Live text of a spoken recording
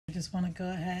just want to go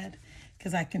ahead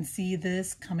because I can see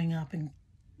this coming up and,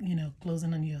 you know,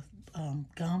 closing on your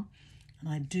gum. And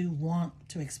I do want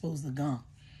to expose the gum.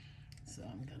 So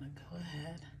I'm going to go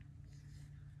ahead.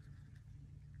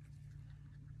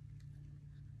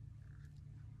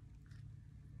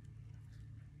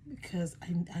 Because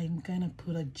I'm going to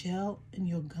put a gel in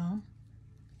your gum.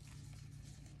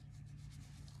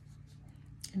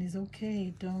 And it's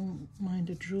okay, don't mind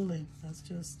the drooling. That's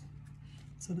just,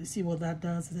 so let's see what that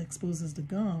does. It exposes the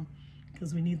gum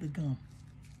because we need the gum.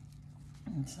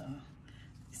 And so,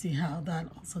 see how that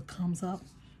also comes up?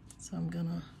 So I'm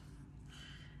gonna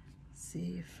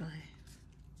see if I,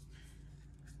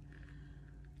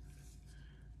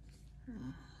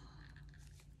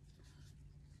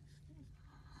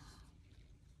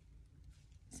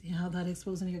 see how that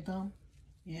exposing your gum?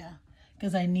 Yeah,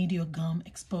 because I need your gum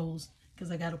exposed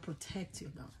because I got to protect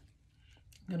your gum.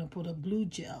 I'm going to put a blue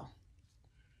gel.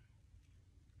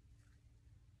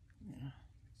 Yeah.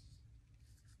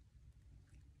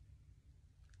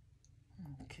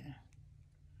 Okay.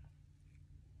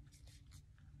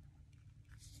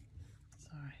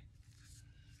 Sorry.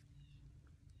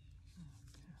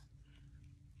 Okay.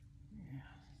 Yeah.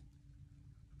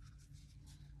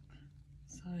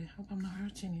 Sorry, I hope I'm not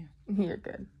hurting you. You're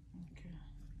good. Okay.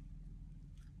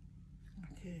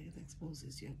 Okay, it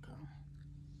exposes your gum.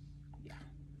 Yeah.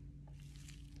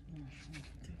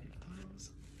 Take it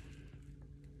close.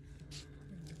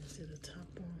 See the top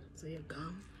one. So your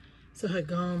gum. So her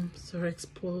gums are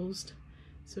exposed.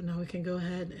 So now we can go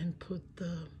ahead and put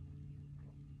the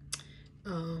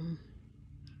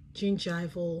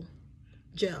gingival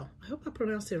gel. I hope I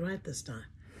pronounced it right this time.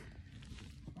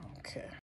 Okay.